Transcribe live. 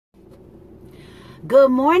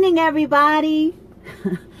Good morning, everybody.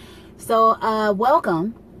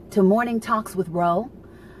 Welcome to Morning Talks with Ro.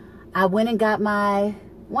 I went and got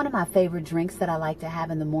one of my favorite drinks that I like to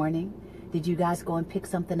have in the morning. Did you guys go and pick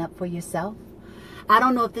something up for yourself? I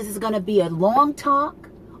don't know if this is going to be a long talk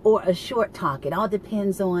or a short talk. It all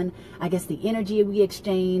depends on, I guess, the energy we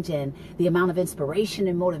exchange and the amount of inspiration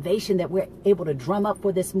and motivation that we're able to drum up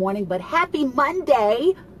for this morning. But happy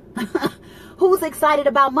Monday. Who's excited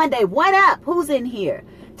about Monday? What up? Who's in here?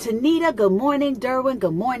 Tanita, good morning. Derwin,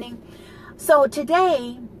 good morning. So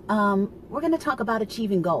today, we're going to talk about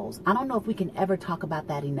achieving goals. I don't know if we can ever talk about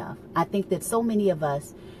that enough. I think that so many of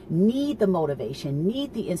us need the motivation,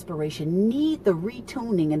 need the inspiration, need the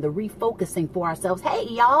retuning and the refocusing for ourselves. Hey,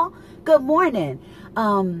 y'all, good morning.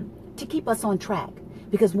 To keep us on track.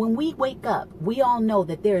 Because when we wake up, we all know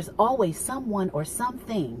that there's always someone or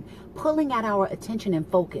something pulling at our attention and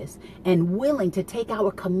focus and willing to take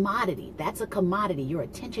our commodity. That's a commodity, your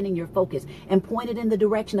attention and your focus, and point it in the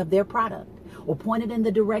direction of their product, or point it in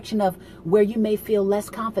the direction of where you may feel less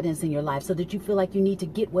confidence in your life so that you feel like you need to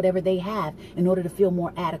get whatever they have in order to feel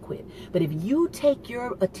more adequate. But if you take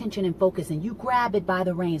your attention and focus and you grab it by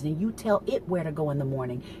the reins and you tell it where to go in the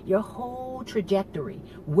morning, your whole trajectory,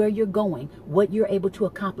 where you're going, what you're able to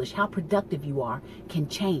accomplish, how productive you are, can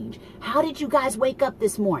change. How did you guys wake up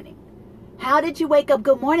this morning? How did you wake up?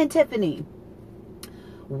 Good morning, Tiffany.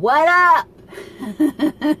 What up?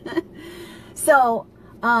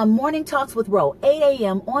 Morning Talks with Ro, 8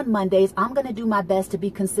 a.m. on Mondays. I'm going to do my best to be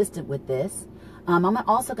consistent with this. I'm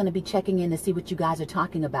also going to be checking in to see what you guys are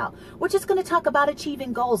talking about. We're just going to talk about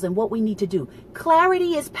achieving goals and what we need to do.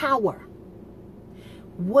 Clarity is power.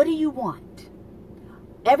 What do you want?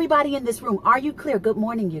 Everybody in this room, are you clear? Good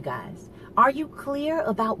morning, you guys. Are you clear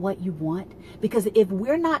about what you want? Because if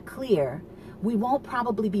we're not clear, we won't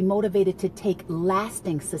probably be motivated to take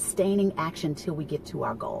lasting, sustaining action till we get to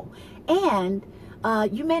our goal. And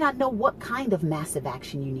you may not know what kind of massive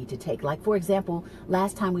action you need to take. Like, for example,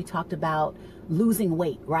 last time we talked about losing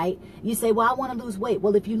weight, right? You say, well, I want to lose weight.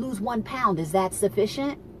 Well, if you lose 1 pound, is that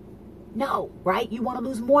sufficient? No, right? You want to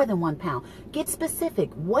lose more than 1 pound. Get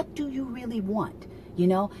specific. What do you really want? You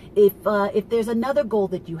know, if there's another goal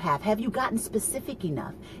that you have you gotten specific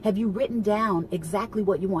enough? Have you written down exactly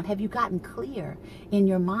what you want? Have you gotten clear in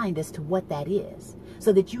your mind as to what that is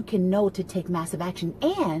so that you can know to take massive action?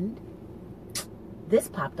 And this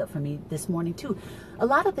popped up for me this morning too. A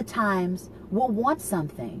lot of the times we'll want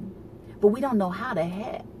something, but we don't know how the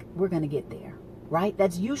heck we're going to get there, right?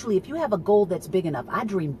 That's usually, if you have a goal that's big enough. I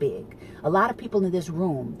dream big. A lot of people in this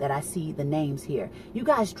room that I see the names here, you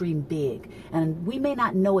guys dream big, and we may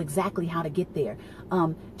not know exactly how to get there.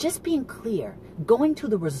 Just being clear, going to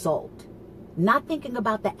the result, not thinking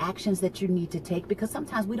about the actions that you need to take, because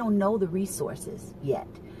sometimes we don't know the resources yet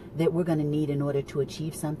that we're going to need in order to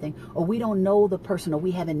achieve something, or we don't know the person, or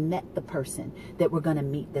we haven't met the person that we're going to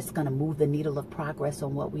meet that's going to move the needle of progress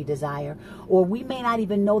on what we desire, or we may not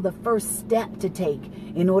even know the first step to take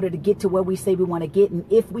in order to get to where we say we want to get. And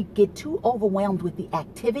if we get too overwhelmed with the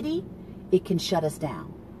activity, it can shut us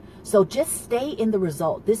down. So just stay in the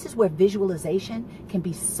result. This is where visualization can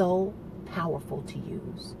be so powerful to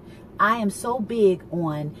use. I am so big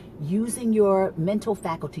on using your mental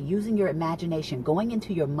faculty, using your imagination, going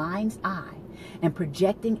into your mind's eye and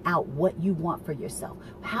projecting out what you want for yourself.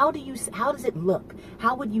 How does it look?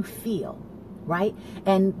 How would you feel? Right?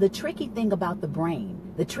 And the tricky thing about the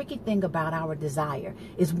brain, the tricky thing about our desire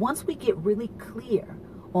is once we get really clear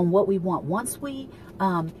on what we want, once we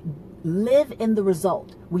live in the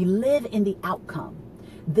result, we live in the outcome,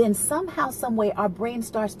 then somehow, some way, our brain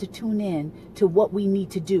starts to tune in to what we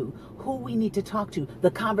need to do, who we need to talk to.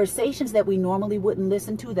 The conversations that we normally wouldn't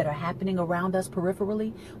listen to that are happening around us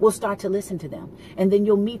peripherally, we'll start to listen to them. And then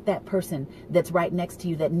you'll meet that person that's right next to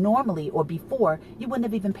you that normally or before you wouldn't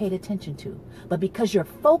have even paid attention to. But because your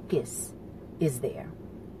focus is there,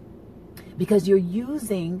 because you're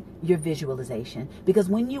using your visualization, because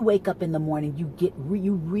when you wake up in the morning, you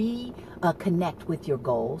reconnect with your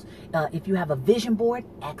goals. If you have a vision board,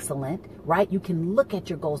 excellent, right? You can look at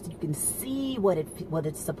your goals. You can see what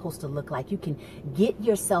it's supposed to look like. You can get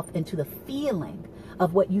yourself into the feeling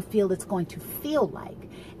of what you feel it's going to feel like.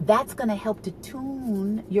 That's going to help to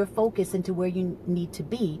tune your focus into where you need to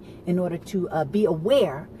be in order to be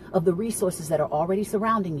aware of the resources that are already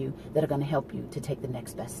surrounding you that are going to help you to take the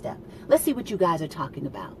next best step. Let's see what you guys are talking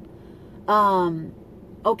about.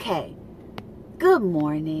 Okay. Good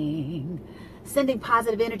morning. Sending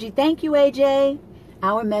positive energy. Thank you, AJ.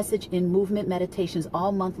 Our message in movement meditations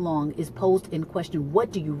all month long is posed in question.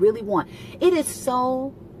 What do you really want? It is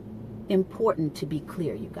so important to be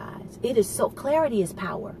clear, you guys. It is so, clarity is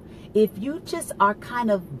power. If you just are kind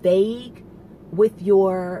of vague with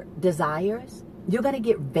your desires, you're going to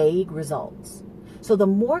get vague results. So the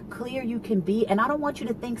more clear you can be, and I don't want you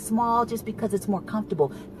to think small just because it's more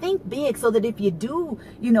comfortable. Think big so that if you do,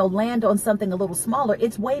 land on something a little smaller,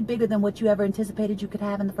 it's way bigger than what you ever anticipated you could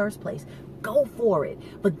have in the first place. Go for it,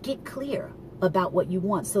 but get clear about what you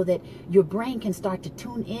want so that your brain can start to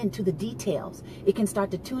tune in to the details. It can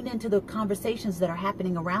start to tune into the conversations that are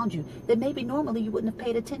happening around you that maybe normally you wouldn't have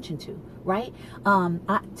paid attention to, right?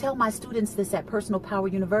 I tell my students this at Personal Power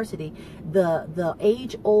University, the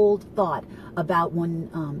age-old thought about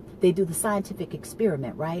when they do the scientific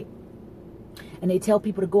experiment, right? And they tell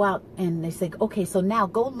people to go out and they say, okay, so now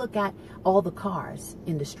go look at all the cars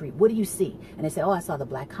in the street. What do you see? And they say, oh, I saw the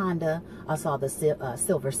black Honda. I saw the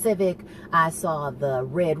silver Civic. I saw the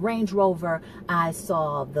red Range Rover. I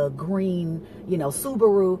saw the green,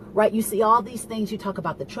 Subaru, right? You see all these things. You talk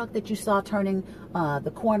about the truck that you saw turning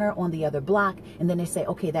the corner on the other block. And then they say,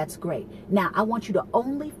 okay, that's great. Now I want you to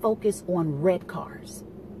only focus on red cars.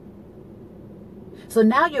 So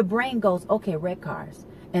now your brain goes, okay, red cars.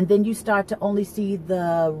 And then you start to only see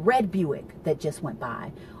the red Buick that just went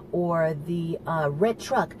by, or the red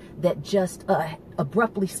truck that just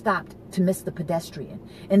abruptly stopped to miss the pedestrian.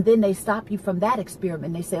 And then they stop you from that experiment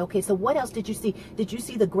and they say, okay, so what else did you see? Did you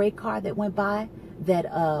see the gray car that went by that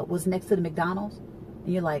was next to the McDonald's?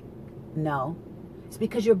 And you're like, no. It's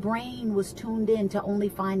because your brain was tuned in to only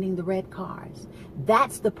finding the red cars.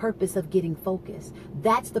 That's the purpose of getting focused.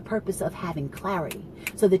 That's the purpose of having clarity,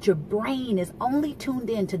 so that your brain is only tuned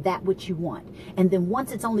in to that which you want. And then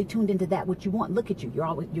once it's only tuned into that which you want, look at you.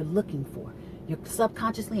 You're looking for. You're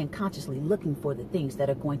subconsciously and consciously looking for the things that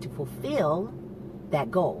are going to fulfill that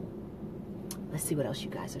goal. Let's see what else you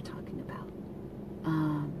guys are talking about.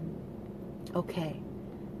 Okay.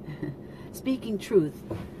 Speaking truth.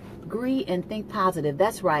 Agree and think positive.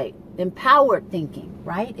 That's right. Empowered thinking,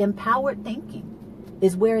 right? Empowered thinking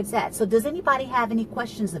is where it's at. So does anybody have any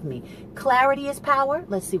questions of me? Clarity is power.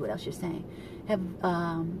 Let's see what else you're saying. Have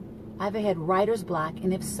I ever had writer's block?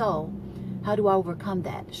 And if so, how do I overcome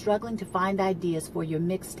that? Struggling to find ideas for your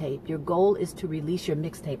mixtape. Your goal is to release your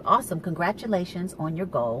mixtape. Awesome. Congratulations on your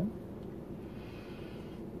goal.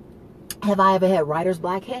 Have I ever had writer's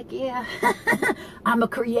block? Heck yeah. I'm a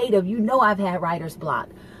creative. I've had writer's block.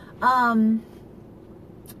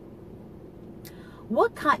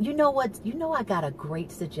 What kind, I got a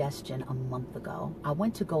great suggestion a month ago. I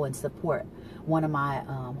went to go and support one of my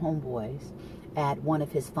homeboys at one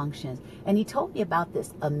of his functions, and he told me about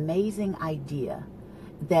this amazing idea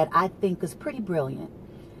that I think is pretty brilliant.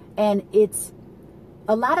 And it's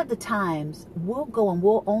a lot of the times we'll go and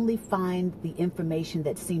we'll only find the information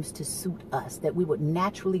that seems to suit us, that we would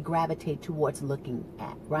naturally gravitate towards looking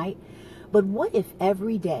at, right? But what if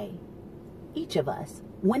every day, each of us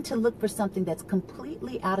went to look for something that's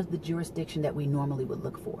completely out of the jurisdiction that we normally would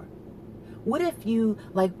look for? What if you,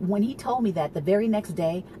 like when he told me that, the very next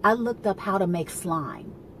day, I looked up how to make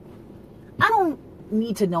slime. I don't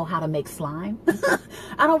need to know how to make slime.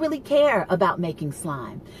 I don't really care about making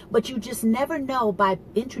slime. But you just never know, by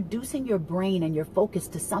introducing your brain and your focus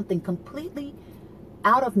to something completely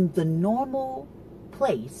out of the normal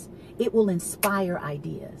place, it will inspire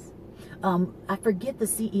ideas. I forget the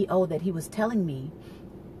CEO that he was telling me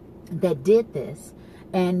that did this.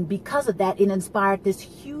 And because of that, it inspired this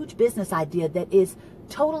huge business idea that is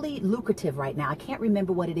totally lucrative right now. I can't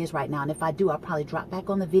remember what it is right now. And if I do, I'll probably drop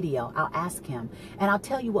back on the video. I'll ask him and I'll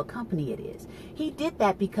tell you what company it is. He did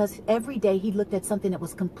that because every day he looked at something that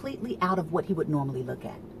was completely out of what he would normally look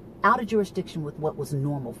at, out of jurisdiction with what was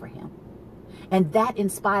normal for him. And that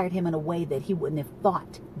inspired him in a way that he wouldn't have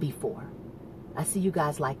thought before. I see you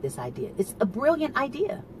guys like this idea. It's a brilliant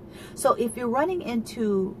idea. So if you're running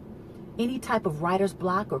into any type of writer's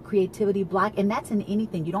block or creativity block, and that's in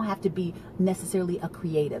anything, you don't have to be necessarily a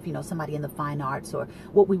creative, somebody in the fine arts or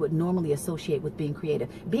what we would normally associate with being creative.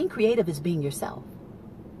 Being creative is being yourself.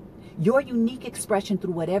 Your unique expression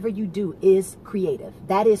through whatever you do is creative.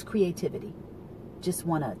 That is creativity. Just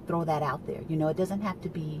want to throw that out there. It doesn't have to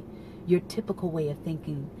be your typical way of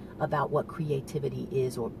thinking about what creativity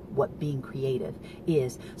is or what being creative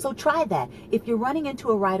is. So try that. If you're running into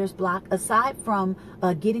a writer's block, aside from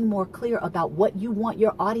getting more clear about what you want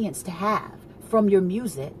your audience to have from your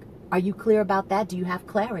music, are you clear about that? Do you have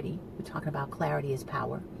clarity? We're talking about clarity is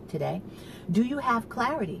power today. Do you have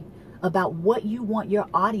clarity about what you want your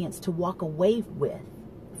audience to walk away with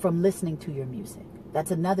from listening to your music?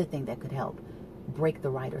 That's another thing that could help break the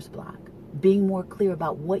writer's block. Being more clear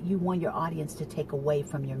about what you want your audience to take away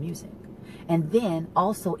from your music. And then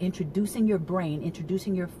also introducing your brain,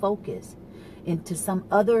 introducing your focus into some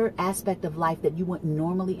other aspect of life that you wouldn't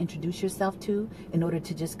normally introduce yourself to, in order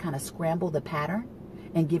to just kind of scramble the pattern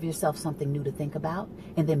and give yourself something new to think about,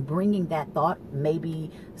 and then bringing that thought,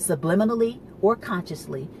 maybe subliminally or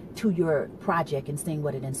consciously, to your project and seeing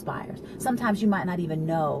what it inspires. Sometimes you might not even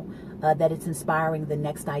know that it's inspiring the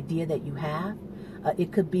next idea that you have.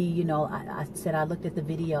 It could be, you know, I said I looked at the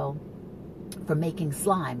video for making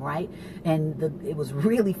slime, right? And it was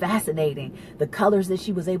really fascinating. The colors that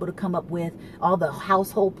she was able to come up with, all the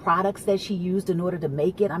household products that she used in order to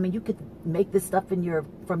make it. I mean, you could make this stuff from your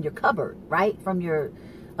cupboard, right? From your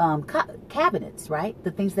cabinets, right?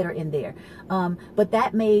 The things that are in there. But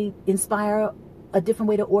that may inspire a different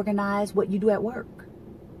way to organize what you do at work.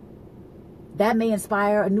 That may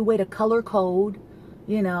inspire a new way to color code,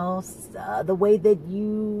 you know, the way that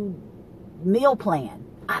you meal plan.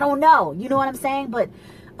 I don't know. You know what I'm saying? But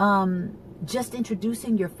just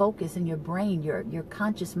introducing your focus and your brain, your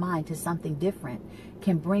conscious mind to something different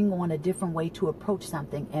can bring on a different way to approach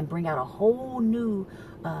something and bring out a whole new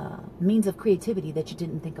means of creativity that you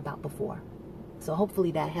didn't think about before. So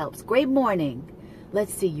hopefully that helps. Great morning.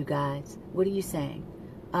 Let's see, you guys. What are you saying?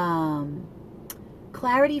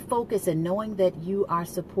 Clarity, focus, and knowing that you are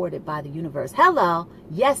supported by the universe. Hello.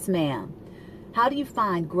 Yes, ma'am. How do you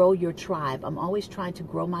grow your tribe? I'm always trying to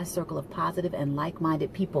grow my circle of positive and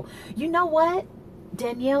like-minded people. You know what?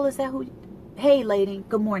 Danielle, is that who? Hey, lady.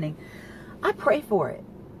 Good morning. I pray for it.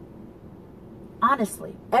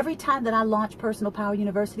 Honestly, every time that I launch Personal Power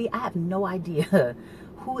University, I have no idea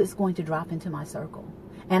who is going to drop into my circle.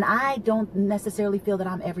 And I don't necessarily feel that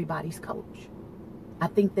I'm everybody's coach. I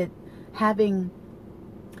think that having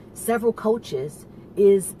several coaches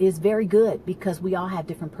is very good, because we all have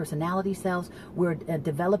different personality selves. We're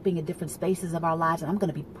developing in different spaces of our lives, and I'm going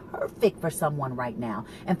to be perfect for someone right now,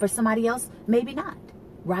 and for somebody else maybe not,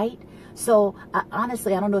 right? So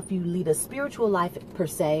honestly, I don't know if you lead a spiritual life per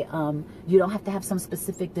se. You don't have to have some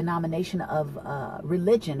specific denomination of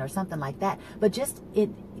religion or something like that, but just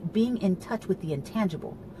being in touch with the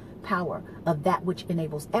intangible power of that which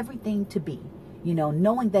enables everything to be. You know,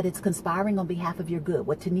 knowing that it's conspiring on behalf of your good.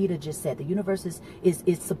 What Tanita just said, the universe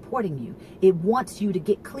is supporting you. It wants you to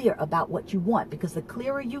get clear about what you want, because the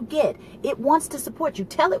clearer you get, it wants to support you.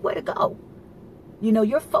 Tell it where to go. You know,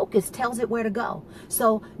 your focus tells it where to go.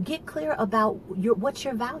 So get clear about what's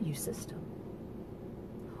your value system.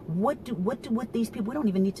 What do these people, we don't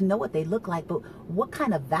even need to know what they look like, but what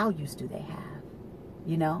kind of values do they have?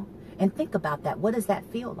 You know, and think about that. What does that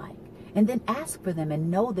feel like? And then ask for them,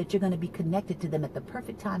 and know that you're going to be connected to them at the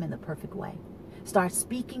perfect time in the perfect way. Start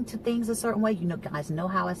speaking to things a certain way. You know, guys know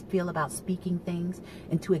how I feel about speaking things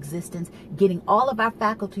into existence, getting all of our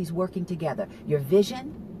faculties working together. Your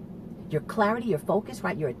vision, your clarity, your focus,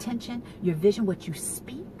 right? Your attention, your vision, what you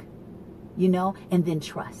speak, you know, and then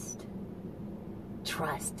trust.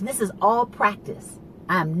 Trust. This is all practice.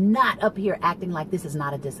 I'm not up here acting like this is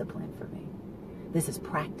not a discipline for me. This is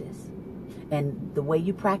practice. And the way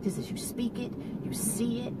you practice is you speak it, you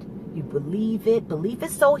see it, you believe it. Belief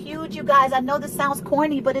is so huge, you guys. I know this sounds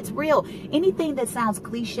corny, but it's real. Anything that sounds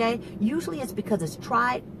cliche, usually it's because it's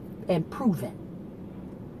tried and proven.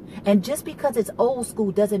 And just because it's old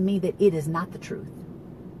school doesn't mean that it is not the truth.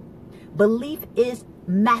 Belief is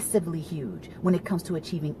massively huge when it comes to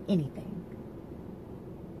achieving anything.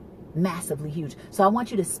 Massively huge. So I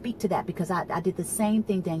want you to speak to that, because I did the same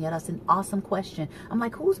thing, Danielle. That's an awesome question. I'm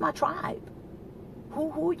like, who's my tribe?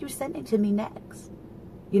 Who are you sending to me next?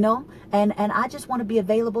 You know, and I just want to be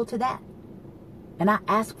available to that. And I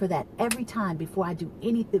ask for that every time before I do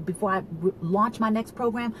anything, before I launch my next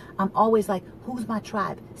program. I'm always like, who's my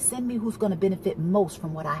tribe? Send me who's going to benefit most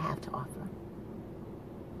from what I have to offer.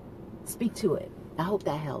 Speak to it. I hope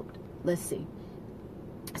that helped. Let's see.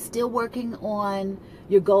 Still working on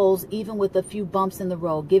your goals, even with a few bumps in the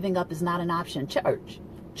road. Giving up is not an option.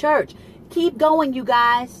 Church, keep going, you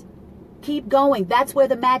guys. Keep going. That's where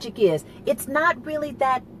the magic is. It's not really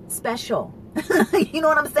that special. You know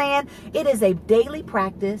what I'm saying? It is a daily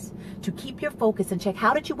practice to keep your focus and check.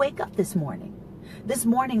 How did you wake up this morning? This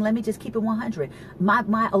morning, let me just keep it 100.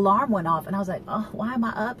 My alarm went off, and I was like, oh, why am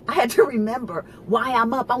I up? I had to remember why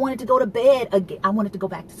I'm up. I wanted to go to bed again. I wanted to go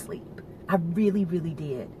back to sleep. I really, really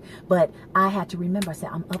did. But I had to remember, I said,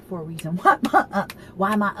 I'm up for a reason. Why am I up?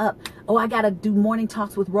 Why am I up? Oh, I got to do morning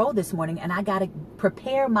talks with Ro this morning, and I got to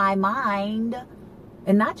prepare my mind.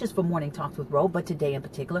 And not just for morning talks with Ro, but today in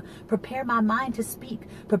particular. Prepare my mind to speak.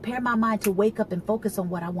 Prepare my mind to wake up and focus on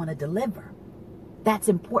what I want to deliver. That's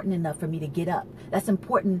important enough for me to get up. That's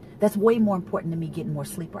important. That's way more important than me getting more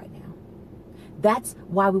sleep right now. That's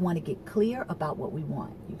why we want to get clear about what we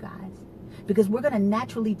want, you guys. Because we're going to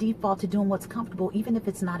naturally default to doing what's comfortable, even if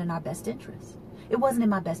it's not in our best interest. It wasn't in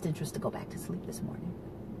my best interest to go back to sleep this morning.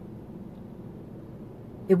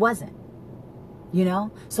 It wasn't. You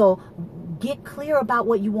know? So get clear about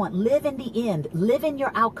what you want. Live in the end. Live in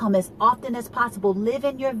your outcome as often as possible. Live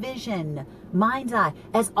in your vision, mind's eye,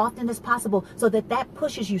 as often as possible, so that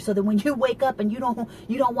pushes you, so that when you wake up and you don't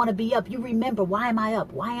want to be up, you remember, why am I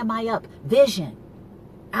up? Why am I up? Vision,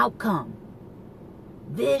 outcome.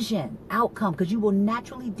 Vision, outcome, because you will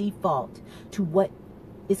naturally default to what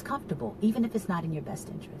is comfortable, even if it's not in your best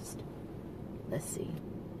interest. Let's see.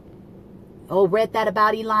 Oh, read that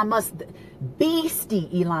about Elon Musk. Beastie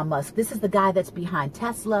Elon Musk. This is the guy that's behind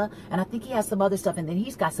Tesla. And I think he has some other stuff. And then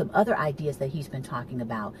he's got some other ideas that he's been talking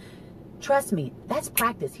about. Trust me, that's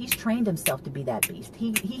practice. He's trained himself to be that beast.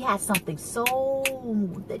 He has something so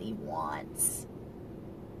that he wants.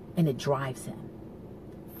 And it drives him.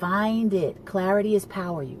 Find it. Clarity is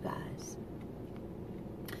power, you guys.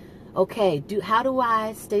 Okay, how do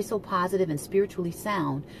I stay so positive and spiritually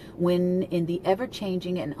sound when in the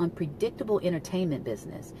ever-changing and unpredictable entertainment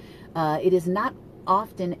business? It is not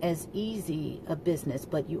often as easy a business,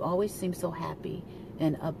 but you always seem so happy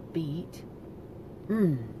and upbeat.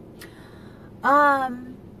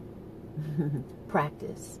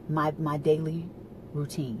 Practice. My daily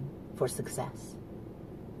routine for success.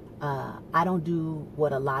 I don't do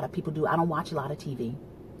what a lot of people do. I don't watch a lot of TV.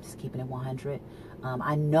 Just keeping it 100.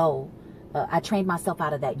 I know I trained myself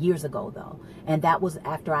out of that years ago, though. And that was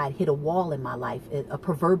after I had hit a wall in my life, a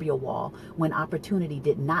proverbial wall, when opportunity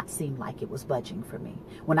did not seem like it was budging for me.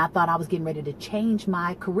 When I thought I was getting ready to change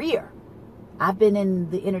my career. I've been in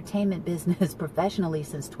the entertainment business professionally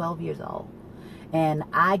since 12 years old. And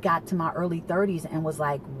I got to my early 30s and was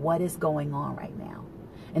like, what is going on right now?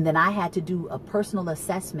 And then I had to do a personal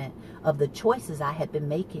assessment of the choices I had been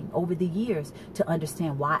making over the years to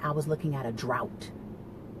understand why I was looking at a drought,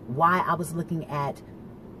 why I was looking at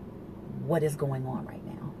what is going on right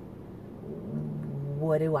now.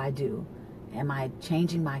 What do I do? Am I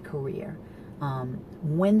changing my career?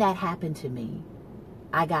 When that happened to me,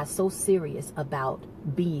 I got so serious about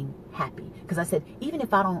being happy, because I said, even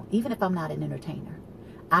if I'm not an entertainer,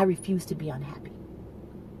 I refuse to be unhappy.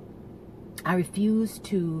 I refuse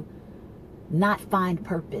to not find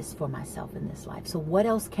purpose for myself in this life. So what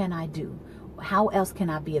else can I do? How else can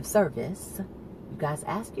I be of service? You guys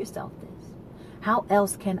ask yourself this. How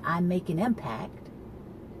else can I make an impact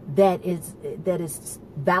that is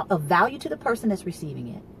of value to the person that's receiving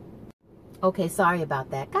it? Okay, sorry about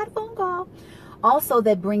that. Got a phone call. Also,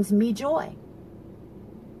 that brings me joy.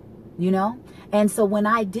 You know? And so when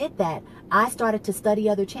I did that, I started to study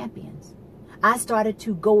other champions. I started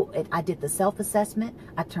to go, I did the self-assessment.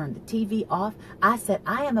 I turned the TV off. I said,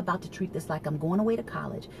 I am about to treat this like I'm going away to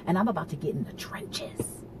college and I'm about to get in the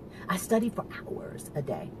trenches. I studied for hours a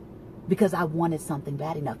day because I wanted something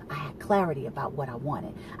bad enough. I had clarity about what I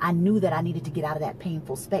wanted. I knew that I needed to get out of that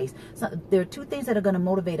painful space. So there are two things that are going to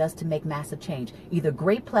motivate us to make massive change, either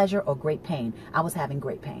great pleasure or great pain. I was having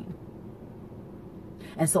great pain.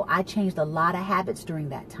 And so I changed a lot of habits during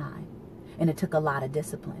that time. And it took a lot of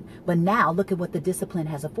discipline. But now look at what the discipline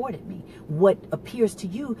has afforded me. What appears to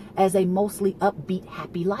you as a mostly upbeat,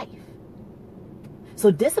 happy life. So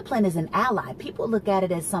discipline is an ally. People look at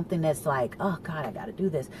it as something that's like, oh God, I got to do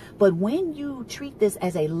this. But when you treat this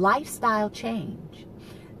as a lifestyle change,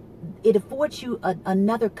 it affords you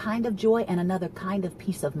another kind of joy and another kind of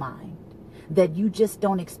peace of mind that you just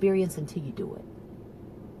don't experience until you do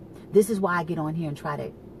it. This is why I get on here and try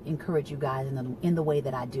to encourage you guys in the way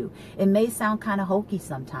that I do. It may sound kind of hokey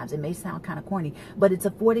sometimes. It may sound kind of corny, but it's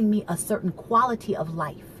affording me a certain quality of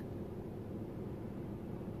life.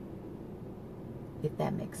 If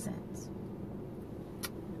that makes sense.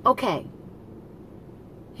 Okay.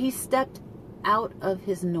 He stepped out of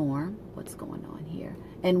his norm. What's going on here?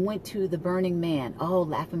 And went to the Burning Man. Oh,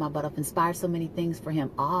 laughing my butt off. Inspired so many things for him.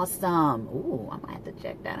 Awesome. Ooh, I might have to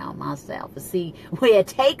check that out myself to see where it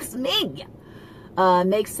takes me.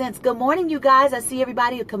 Makes sense. Good morning, you guys. I see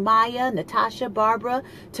everybody. Kamaya, Natasha, Barbara,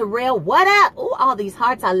 Terrell. What up? Ooh, all these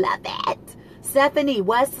hearts. I love that. Stephanie,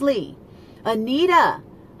 Wesley, Anita,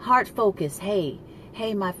 Heart Focus. Hey,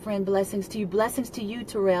 my friend. Blessings to you. Blessings to you,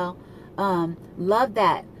 Terrell. Love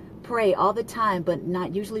that. Pray all the time, but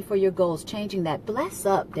not usually for your goals. Changing that. Bless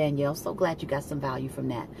up, Danielle. So glad you got some value from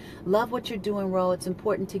that. Love what you're doing, Ro. It's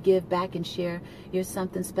important to give back and share. You're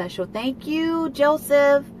something special. Thank you,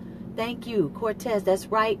 Joseph. Thank you, Cortez. That's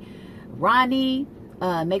right. Ronnie,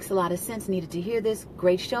 makes a lot of sense. Needed to hear this.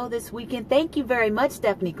 Great show this weekend. Thank you very much,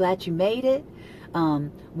 Stephanie. Glad you made it.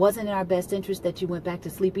 Wasn't in our best interest that you went back to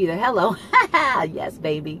sleep either. Hello. Yes,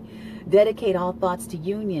 baby. Dedicate all thoughts to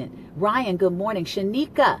union. Ryan, good morning.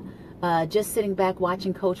 Shanika, just sitting back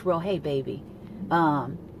watching Coach Ro. Hey, baby.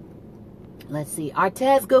 Let's see.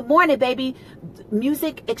 Artez, good morning, baby.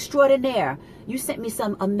 Music extraordinaire. You sent me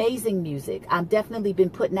some amazing music. I've definitely been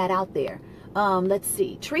putting that out there. Let's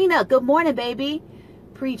see. Trina, good morning, baby.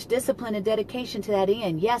 Preach discipline and dedication to that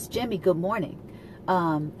end. Yes, Jimmy, good morning.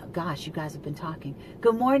 Gosh, you guys have been talking.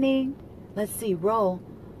 Good morning. Let's see. Ro,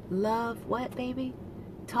 love, what, baby?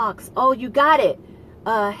 Talks. Oh, you got it.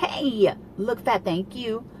 Hey, look fat. Thank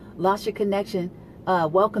you. Lost your connection.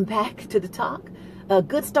 Welcome back to the talk.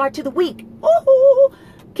 Good start to the week. Ooh,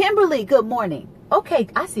 Kimberly, good morning. Okay,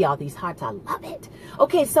 I see all these hearts. I love it.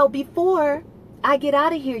 Okay, so before I get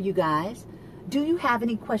out of here, you guys, do you have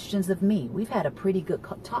any questions of me? We've had a pretty good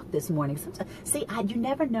talk this morning. Sometimes, see, you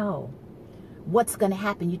never know what's going to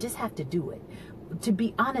happen. You just have to do it. To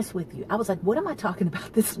be honest with you, I was like, what am I talking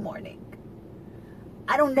about this morning?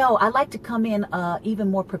 I don't know. I like to come in even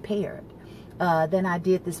more prepared than I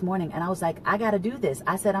did this morning. And I was like, I got to do this.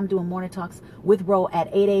 I said, I'm doing morning talks with Ro at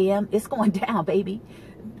 8 a.m. It's going down, baby.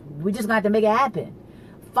 We just got to make it happen.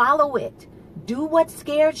 Follow it. Do what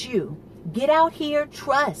scares you. Get out here.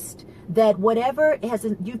 Trust that whatever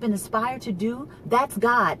you've been inspired to do, that's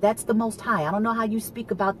God. That's the Most High. I don't know how you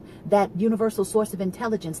speak about that universal source of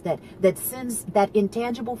intelligence that sends that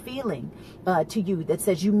intangible feeling to you that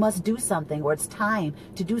says you must do something or it's time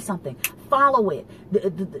to do something. Follow it.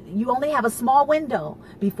 You only have a small window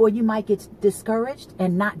before you might get discouraged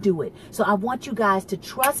and not do it. So I want you guys to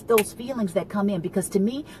trust those feelings that come in, because to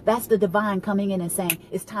me, that's the divine coming in and saying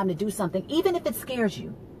it's time to do something, even if it scares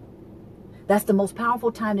you. That's the most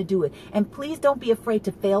powerful time to do it. And please don't be afraid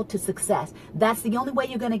to fail to success. That's the only way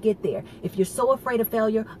you're going to get there. If you're so afraid of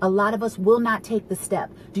failure, a lot of us will not take the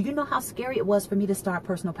step. Do you know how scary it was for me to start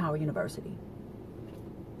Personal Power University?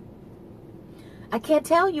 I can't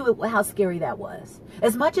tell you how scary that was.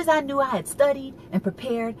 As much as I knew I had studied and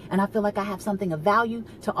prepared, and I feel like I have something of value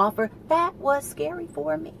to offer, that was scary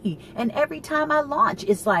for me. And every time I launch,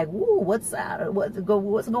 it's like, woo, what's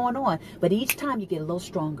going on? But each time you get a little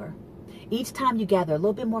stronger. Each time you gather a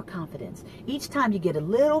little bit more confidence. Each time you get a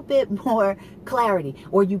little bit more clarity,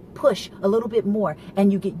 or you push a little bit more,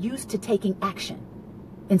 and you get used to taking action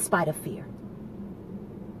in spite of fear.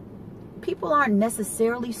 People aren't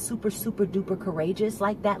necessarily super duper courageous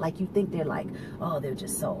like that. Like you think they're like, oh, they're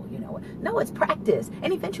just so, No, it's practice.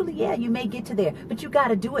 And eventually, yeah, you may get to there. But you got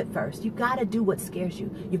to do it first. You got to do what scares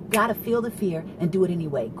you. You've got to feel the fear and do it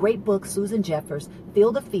anyway. Great book, Susan Jeffers.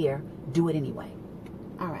 Feel the fear, do it anyway.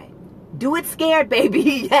 All right. Do it scared,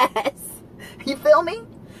 baby. Yes. You feel me?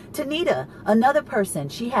 Tanita, another person,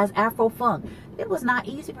 she has Afro Funk. It was not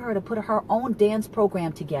easy for her to put her own dance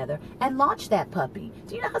program together and launch that puppy.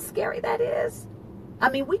 Do you know how scary that is? I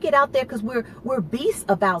mean, we get out there because we're beasts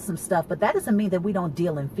about some stuff, but that doesn't mean that we don't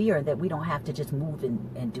deal in fear and that we don't have to just move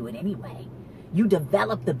and do it anyway. You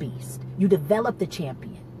develop the beast. You develop the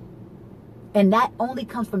champion. And that only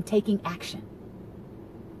comes from taking action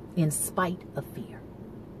in spite of fear.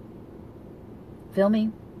 Feel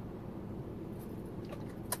me?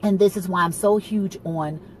 And this is why I'm so huge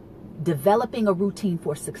on developing a routine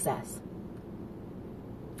for success.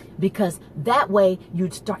 Because that way you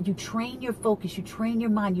train your focus, you train your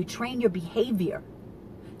mind, you train your behavior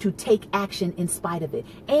to take action in spite of it.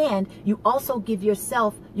 And you also give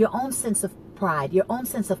yourself your own sense of pride, your own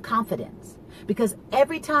sense of confidence. Because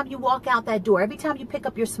every time you walk out that door, every time you pick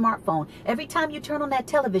up your smartphone, every time you turn on that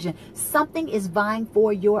television, something is vying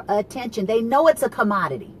for your attention. They know it's a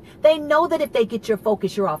commodity. They know that if they get your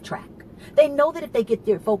focus, you're off track. They know that if they get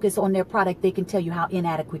their focus on their product, they can tell you how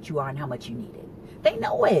inadequate you are and how much you need it. They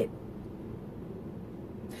know it.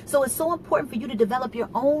 So it's so important for you to develop your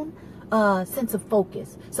own sense of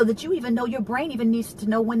focus so that you even know your brain even needs to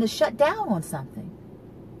know when to shut down on something.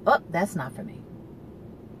 Oh, that's not for me.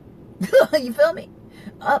 You feel me?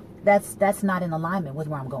 That's not in alignment with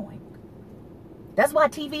where I'm going. That's why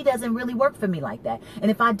TV doesn't really work for me like that. And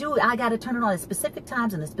if I do, I got to turn it on at specific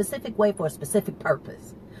times in a specific way for a specific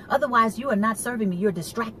purpose. Otherwise, you are not serving me. You're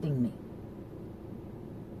distracting me.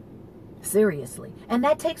 Seriously. And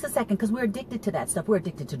that takes a second because we're addicted to that stuff. We're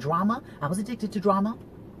addicted to drama. I was addicted to drama.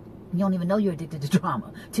 You don't even know you're addicted to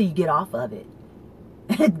drama till you get off of it.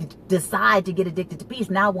 Decide to get addicted to peace.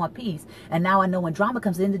 Now I want peace. And now I know when drama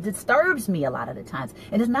comes in, it disturbs me a lot of the times.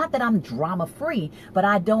 And it's not that I'm drama free, but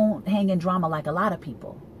I don't hang in drama like a lot of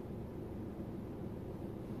people.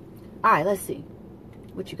 All right, let's see.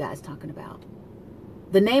 What you guys talking about?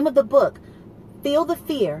 The name of the book, Feel the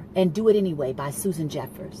Fear and Do It Anyway by Susan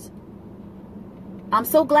Jeffers. I'm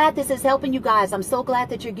so glad this is helping you guys. I'm so glad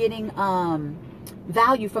that you're getting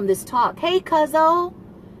value from this talk. Hey, Cuzzo.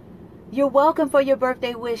 You're welcome for your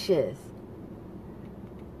birthday wishes.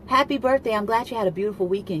 Happy birthday. I'm glad you had a beautiful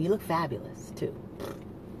weekend. You look fabulous, too.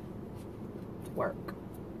 Work.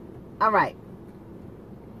 All right.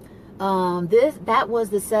 That was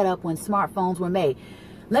the setup when smartphones were made.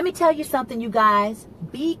 Let me tell you something, you guys.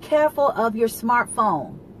 Be careful of your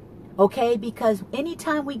smartphone. Okay? Because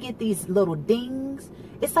anytime we get these little dings,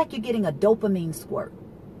 it's like you're getting a dopamine squirt.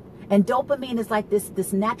 And dopamine is like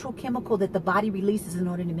this natural chemical that the body releases in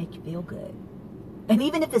order to make you feel good. And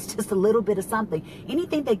even if it's just a little bit of something,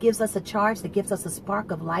 anything that gives us a charge, that gives us a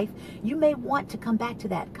spark of life, you may want to come back to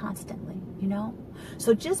that constantly, you know?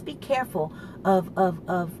 So just be careful of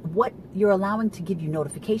what you're allowing to give you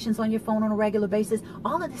notifications on your phone on a regular basis.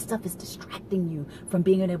 All of this stuff is distracting you from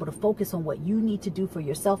being able to focus on what you need to do for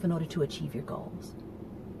yourself in order to achieve your goals.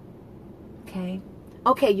 Okay?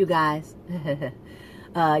 Okay, you guys.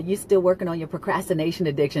 You still working on your procrastination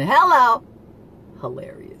addiction. Hello.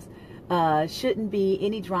 Hilarious. Shouldn't be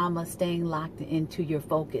any drama staying locked into your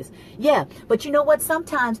focus. Yeah, but you know what?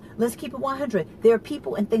 Sometimes, let's keep it 100. There are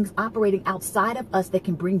people and things operating outside of us that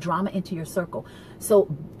can bring drama into your circle.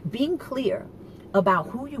 So being clear about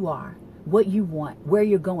who you are, what you want, where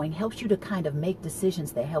you're going, helps you to kind of make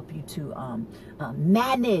decisions that help you to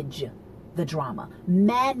manage the drama,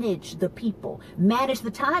 manage the people, manage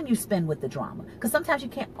the time you spend with the drama. Because sometimes you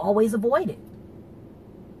can't always avoid it.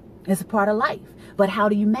 It's a part of life. But how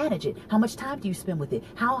do you manage it? How much time do you spend with it?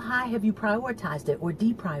 How high have you prioritized it or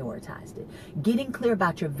deprioritized it? Getting clear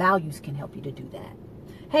about your values can help you to do that.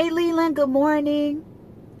 Hey, Leland, good morning.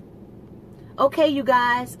 Okay, you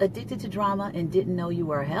guys, addicted to drama and didn't know you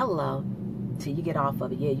were. Hello. Till you get off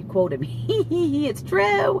of it. Yeah, you quoted me. It's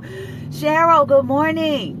true. Cheryl, good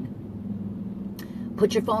morning.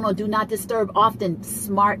 Put your phone on Do Not Disturb often.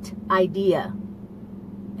 Smart idea.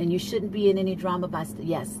 And you shouldn't be in any drama by...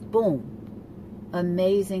 Yes, boom.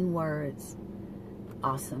 Amazing words.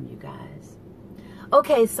 Awesome, you guys.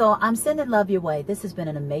 Okay, so I'm sending love your way. This has been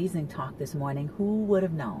an amazing talk this morning. Who would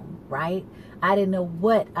have known, right? I didn't know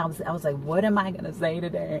what. I was like, what am I going to say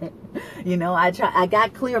today? You know, I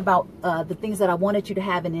got clear about the things that I wanted you to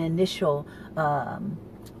have in the initial,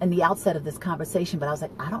 in the outset of this conversation. But I was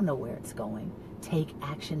like, I don't know where it's going. Take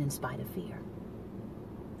action in spite of fear.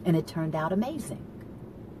 And it turned out amazing.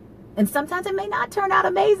 And sometimes it may not turn out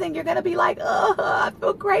amazing. You're going to be like, oh, I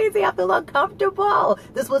feel crazy. I feel uncomfortable.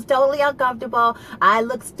 This was totally uncomfortable. I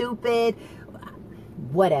look stupid.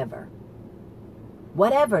 Whatever.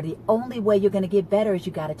 Whatever. The only way you're going to get better is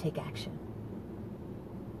you got to take action.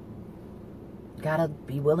 Got to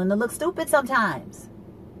be willing to look stupid sometimes.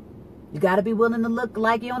 You got to be willing to look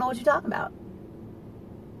like you don't know what you're talking about.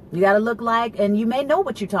 You got to look like, and you may know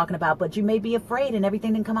what you're talking about, but you may be afraid and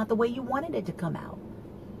everything didn't come out the way you wanted it to come out.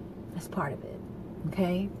 That's part of it.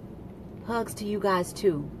 Okay? Hugs to you guys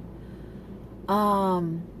too.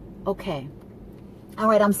 Okay. All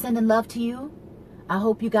right, I'm sending love to you. I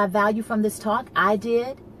hope you got value from this talk. I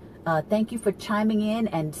did. Thank you for chiming in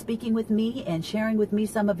and speaking with me and sharing with me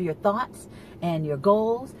some of your thoughts and your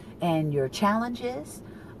goals and your challenges.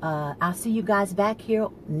 I'll see you guys back here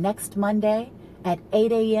next Monday at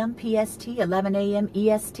 8 a.m. PST, 11 a.m.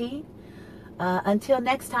 EST. Until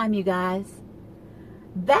next time, you guys.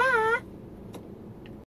 Bye.